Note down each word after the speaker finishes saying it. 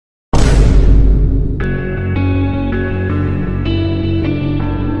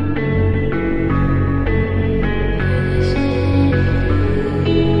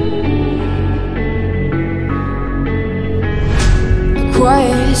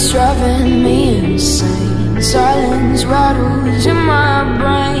it's driving me insane. Silence rattles in my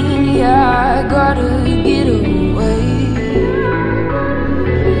brain. Yeah, I gotta get away.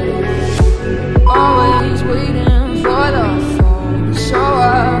 Always waiting for the phone, so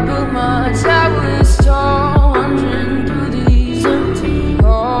I built my towers tall, wandering through these empty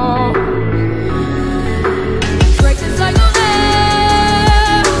halls. Break the cycle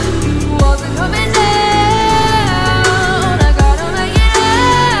now, walls are coming down. I gotta make it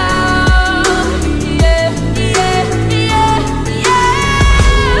out. Yeah, yeah, yeah, yeah.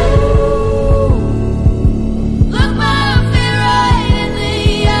 Look my fear right in the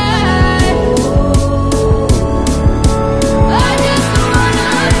eye. I just wanna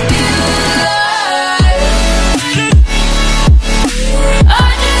feel alive. I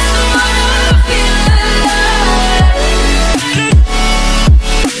just wanna feel alive.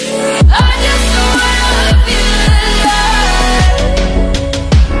 I just wanna feel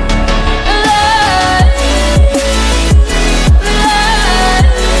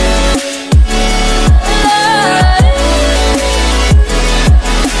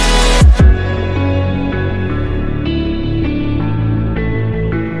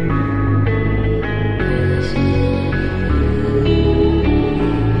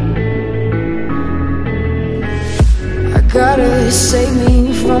I gotta save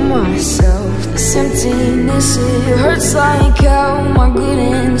me from myself. This emptiness, it hurts like hell. My good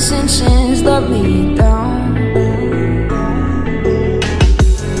intentions let me down.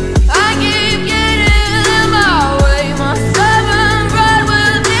 I keep getting in my way. My stubborn pride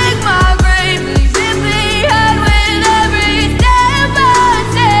will dig my grave. Leaving behind with every step I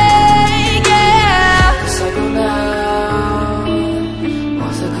take. Yeah, cycle now,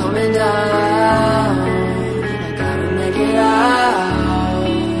 walls are coming down. I gotta make it out.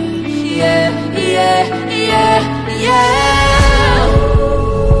 Yeah, yeah, yeah, yeah.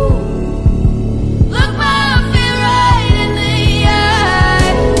 Look my fear right in the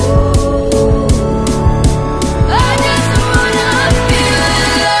eye. I just wanna feel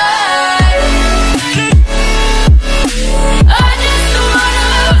alive. I just wanna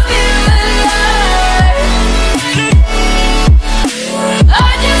feel alive.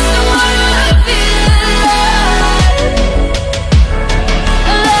 I just wanna feel alive. I just wanna feel alive.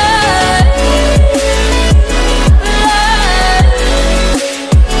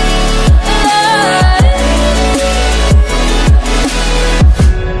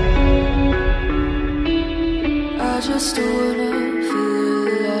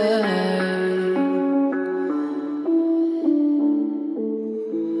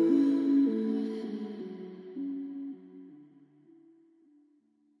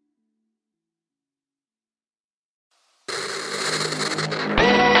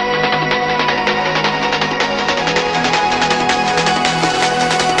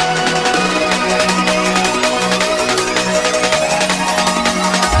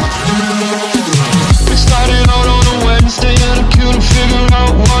 We started out on a Wednesday and I couldn't figure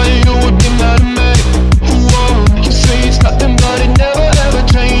out why you would be mad at me. Whoa, you say it's nothing but it never ever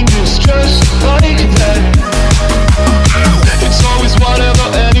changes, just like that. It's always whatever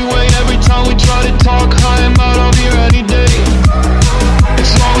anyway, every time we try to talk, I am out of here any day.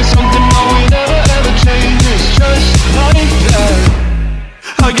 It's always something but we never ever changes, just like that.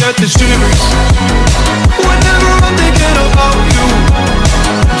 I get the shivers whenever I'm thinking about you.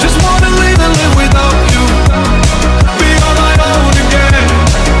 Just wanna leave and live without you. Be on my own again.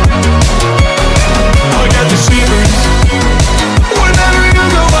 I get the shivers whenever you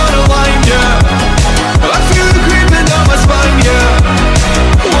go out of line, yeah. I feel it creeping down my spine, yeah.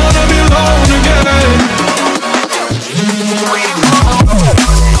 Wanna be alone again.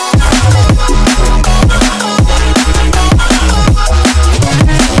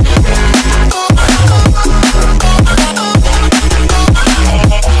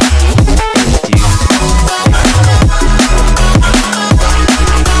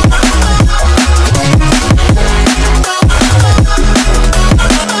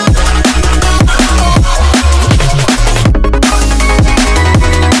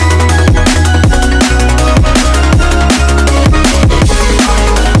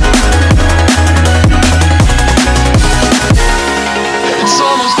 It's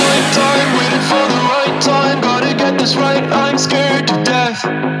almost nighttime, waiting for the right time. Gotta get this right, I'm scared to death.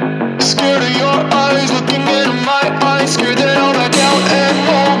 Scared of your eyes, looking into my eyes. Scared that I'll back out and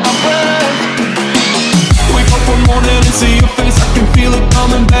hold my breath. Wake up one morning and see your face, I can feel it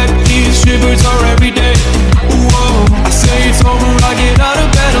coming back. These shivers are every day. Whoa, I say it's over, I get out of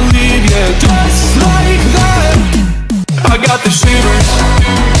bed and leave, yeah. Just like that. I got the shivers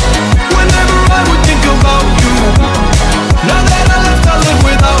whenever I would think about you. Now that I left, I live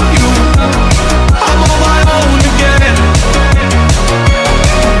without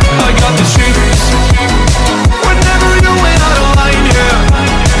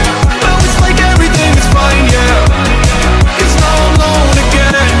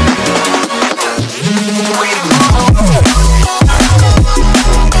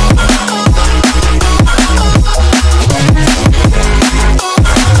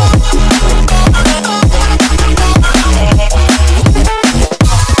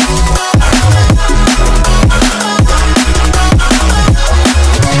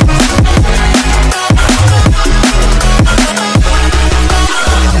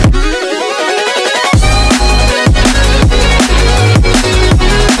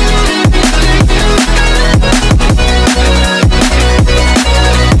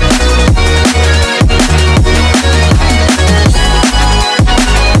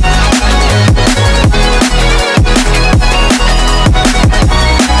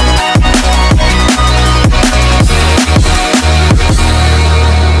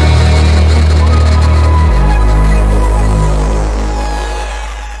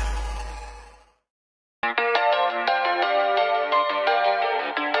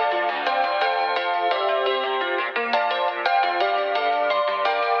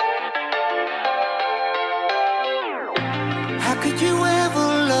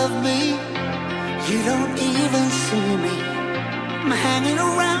hanging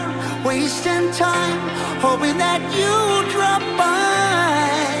around, wasting time, hoping that you drop by.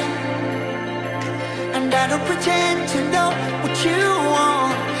 And I don't pretend to know what you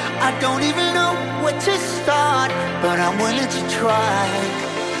want. I don't even know where to start, but I'm willing to try.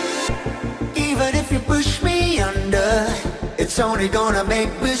 Even if you push me under, it's only gonna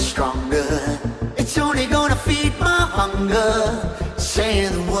make me stronger. It's only gonna feed my hunger. Say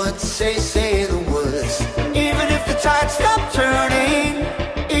the words, say the words. Even if the tide stops turning,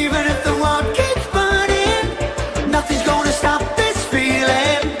 even if the world keeps burning, nothing's gonna stop this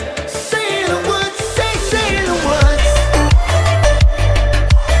feeling. Say the words, say the words.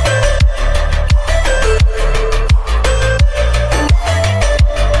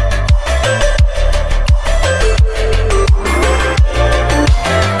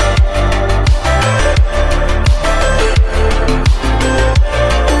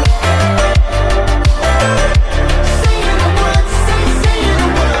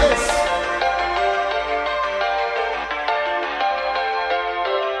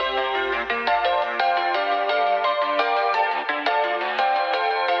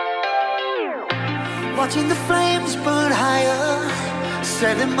 Watching the flames burn higher,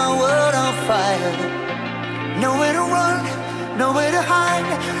 setting my world on fire. Nowhere to run, nowhere to hide,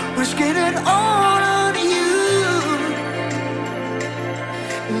 risking it all on you.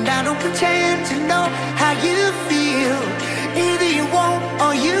 And I don't pretend to know how you feel. Either you won't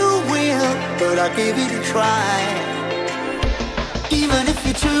or you will, but I'll give it a try. Even if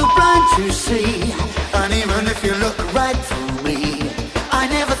you're too blind to see, and even if you look right through me, I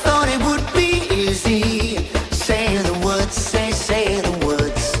never thought it would be easy. Say the words, say the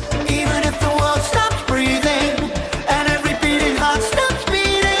words. Even if the world stops breathing and every beating heart stops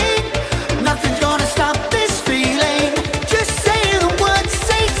beating, nothing's gonna stop this feeling. Just say the words,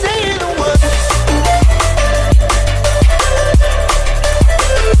 say the words.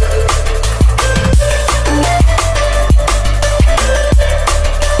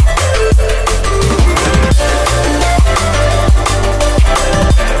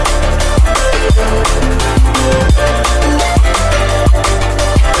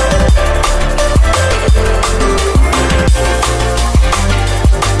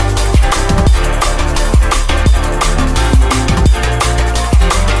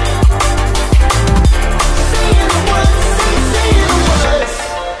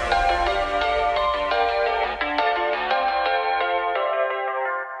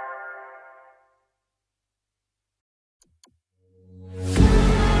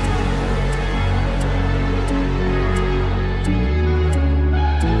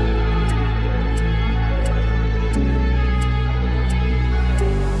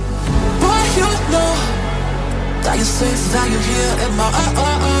 That you're safe, that you're here in my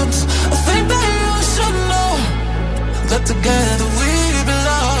arms. I think that you should know that together we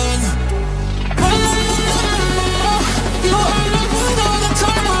belong. You are not worth all the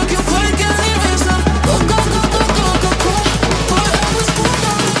time. I can break and erase them. Go, go, go, go, go, go, go. Whatever's going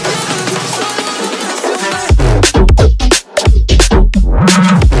on,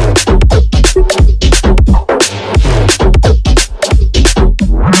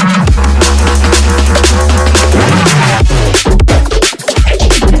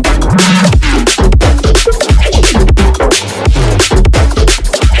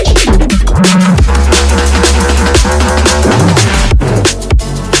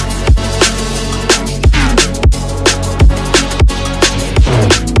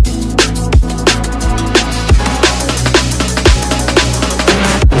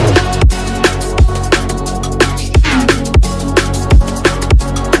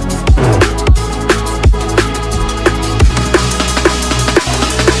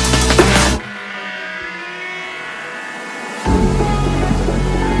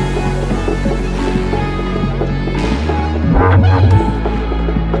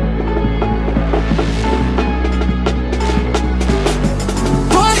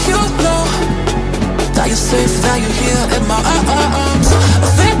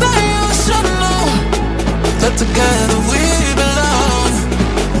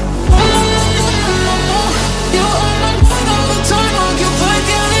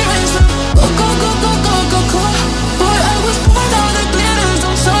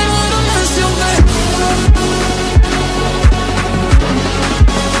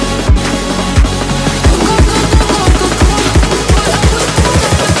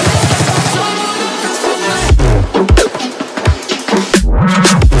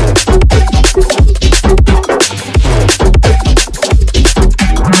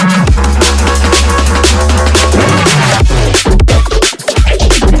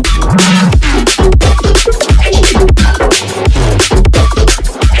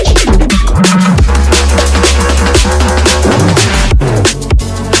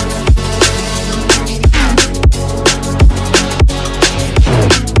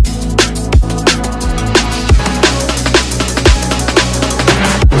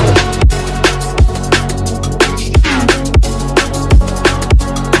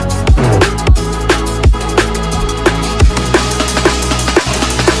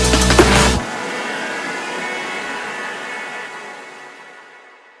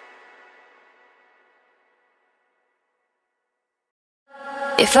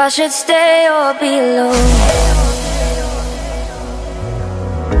 if I should stay or be alone.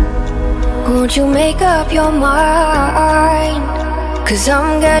 Won't you make up your mind? 'Cause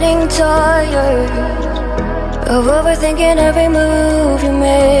I'm getting tired of overthinking every move you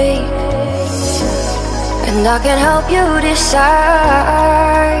make. And I can help you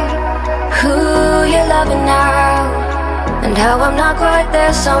decide who you're loving now, and how I'm not quite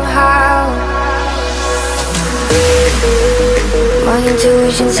there somehow. My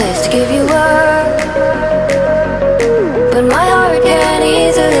intuition says to give you up, but my heart can't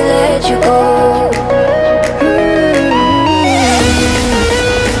easily let you go.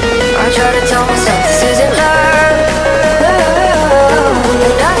 I try to tell myself this isn't love,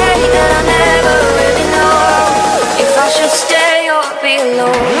 and I hate that I never really know if I should stay or be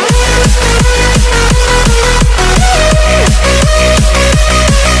alone.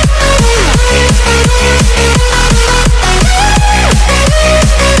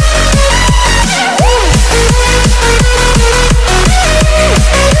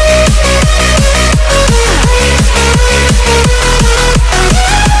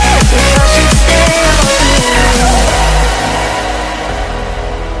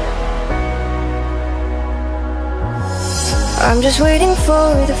 I'm just waiting for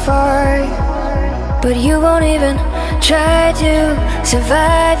the fire, but you won't even try to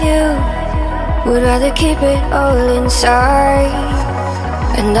survive. You would rather keep it all inside,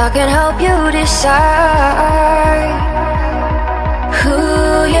 and I can help you decide who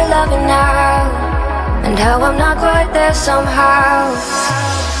you're loving now, and how I'm not quite there somehow.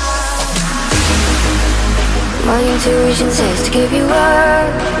 My intuition says to give you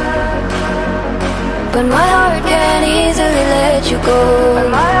up, but my heart can't easily let you go.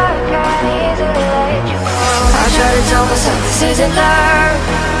 I try to tell myself this isn't love,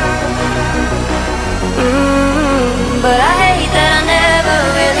 but I hate that I never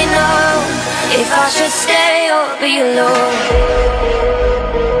really know if I should stay or be alone.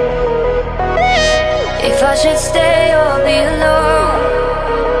 If I should stay or be alone.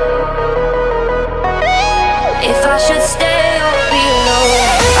 If I should stay or be alone.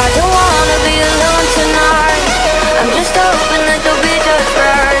 I don't wanna be alone tonight. I'm just hoping that you'll be just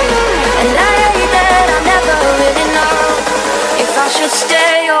right. And I hate that I never really know if I should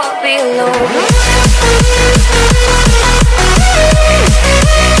stay or be alone.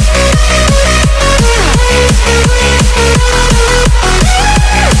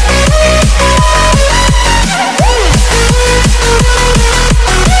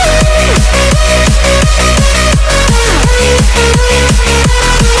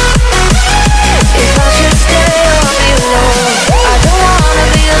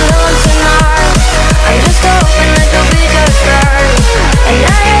 And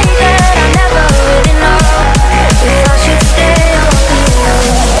I hate that I never really know if I should stay or be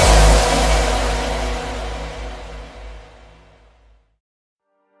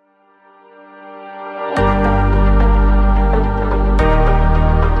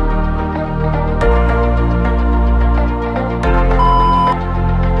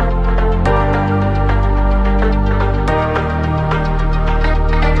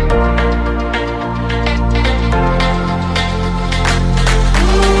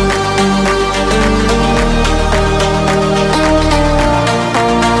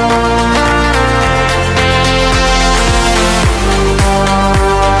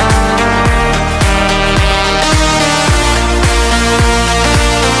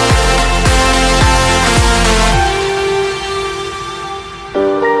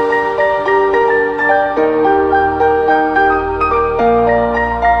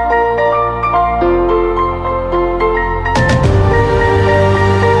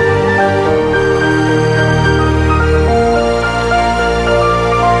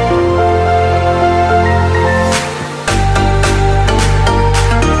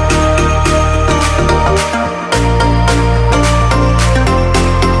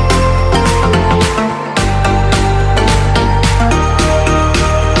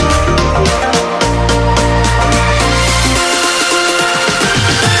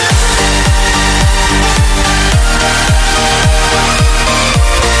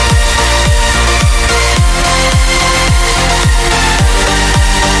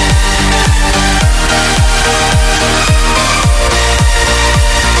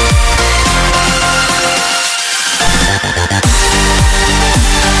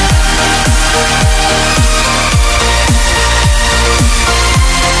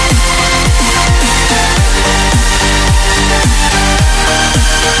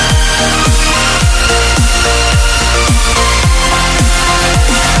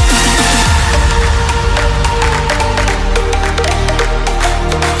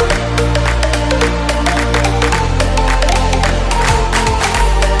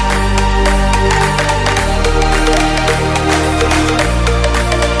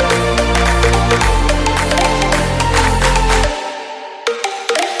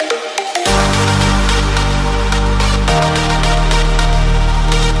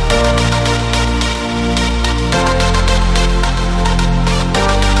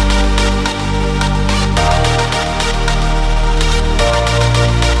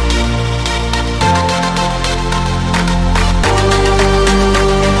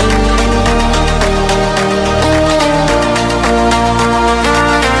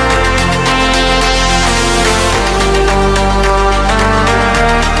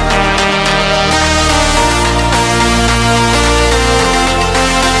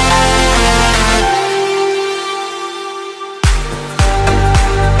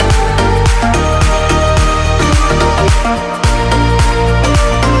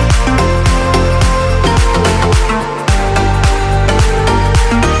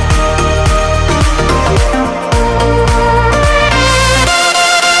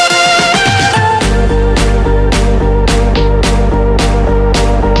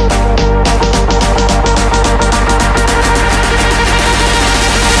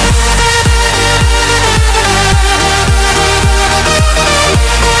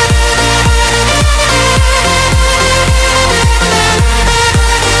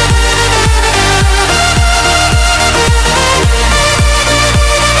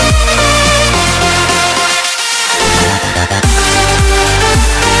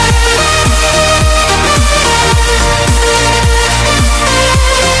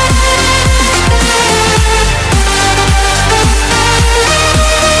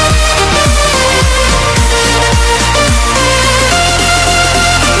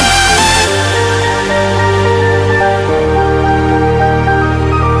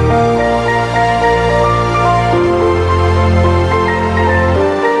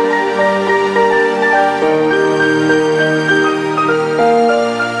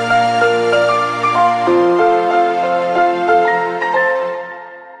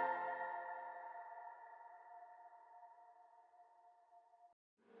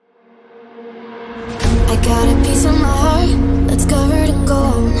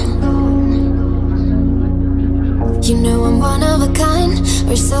You know I'm one of a kind,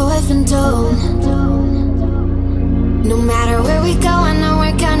 or so I've been told. No matter where we go, I know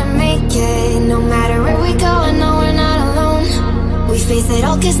we're gonna make it. No matter where we go, I know we're not alone. We face it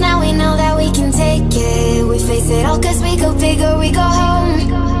all cause now we know that we can take it. We face it all cause we go big or we go home.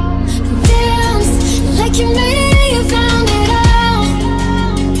 Dance like you made it, you found it all.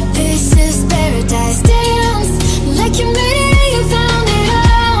 This is paradise. Dance like you made it, you found it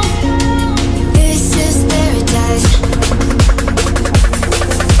all. This is paradise.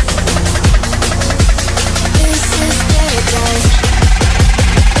 This is paradise.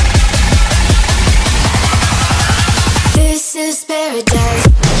 This is paradise.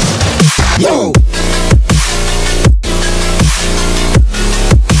 Yo!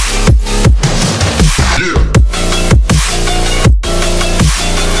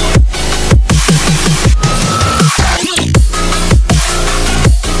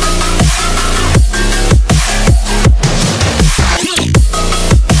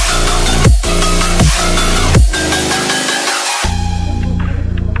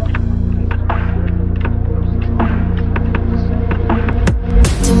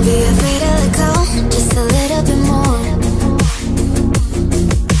 Don't be afraid to let go, just a little bit more.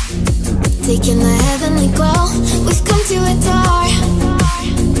 Taking the heavenly glow, we've come to adore.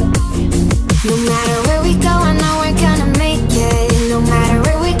 No matter where we go, I know we're gonna make it. No matter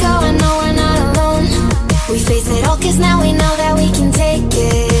where we go, I know we're not alone. We face it all cause now we know that we can take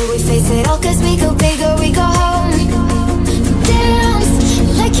it. We face it all cause we go big or we go home. Dance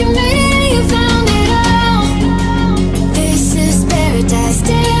like you made it, you found it all. This is paradise.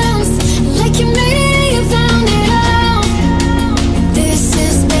 Dance like you made it, you found it all. This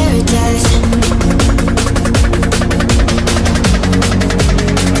is paradise.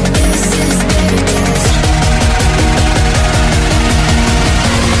 This is paradise.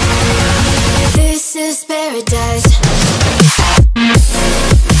 This is paradise.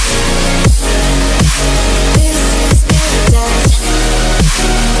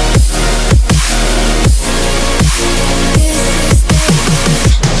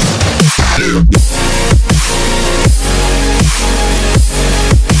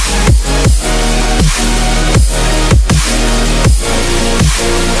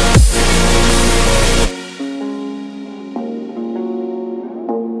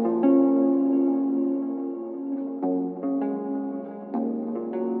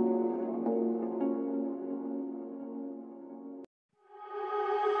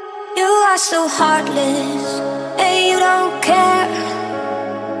 You are so heartless, and you don't care.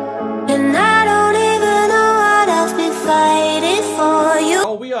 And I don't even know what I've been fighting for you.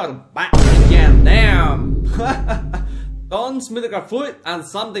 Oh, we are back again, damn! Don's mythical food and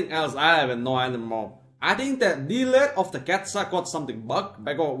something else I don't even know anymore. I think that delay of the cat sack got something bug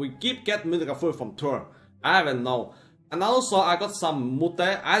because we keep get mythical food from tour. I don't even know. And also I got some mute,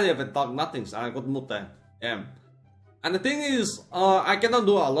 I didn't even talk nothing, so I got mute. Yeah. And the thing is, I cannot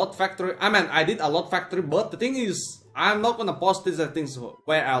do a lot factory. I mean, I did a lot factory, but the thing is, I'm not gonna post these things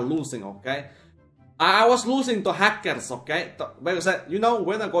where I'm losing, okay? I was losing to hackers, okay? Because, you know,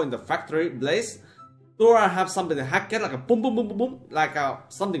 when I go in the factory place, do I have something hacker, like a boom, boom, boom, boom, boom, like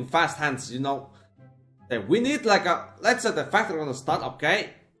something fast hands, you know? That we need like a, let's say the factory gonna start,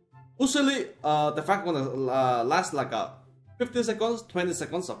 okay? Usually, the factory gonna last like a 15 seconds, 20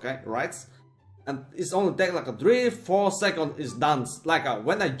 seconds, okay, right? And it's only take like a 3-4 seconds is done. Like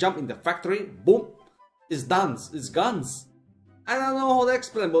when I jump in the factory, boom, it's done, it's guns. I don't know how to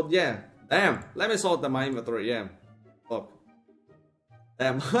explain, but yeah, damn. Let me sort my inventory, yeah. Look,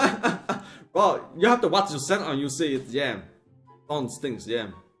 damn. Bro, you have to watch yourself and you see it, yeah. Don't stinks, yeah.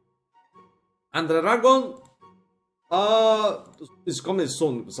 And the dragon, is coming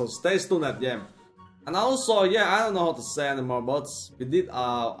soon, so stay tuned, yeah. And also, yeah, I don't know how to say anymore, but we did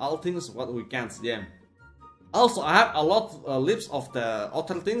all things what we can, yeah. Also, I have a lot of lips of the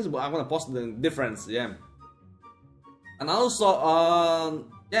other things, but I'm gonna post the difference, yeah. And also,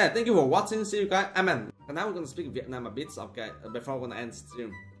 yeah, thank you for watching. See you guys. I mean, now we're gonna speak Vietnam a bit, okay, before we're gonna end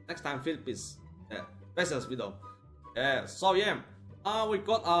stream. Next time, Philippines, yeah, best video. Yeah, so yeah, we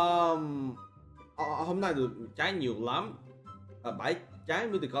got hôm nay được trái nhiều lắm, 7 trái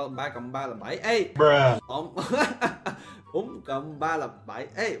Mythical 3 cộng 3 là 7. Ê, 4 cộng 3 là 7.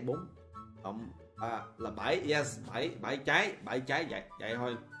 Ê, 4 cộng 3 là 7. Yes, 7 trái vậy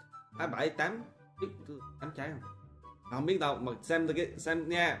thôi. 7 8 biết 8 trái không? Không biết đâu, mà xem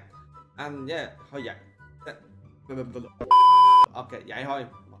nha. Anh yeah, thôi vậy. Ok, vậy thôi.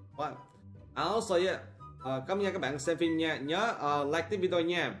 Also yeah, cảm ơn các bạn xem phim nha. Nhớ like cái video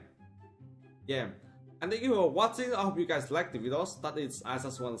nha. Yeah. And thank you for watching. I hope you guys like the videos. That is I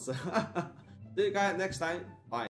just want to say. See you guys next time.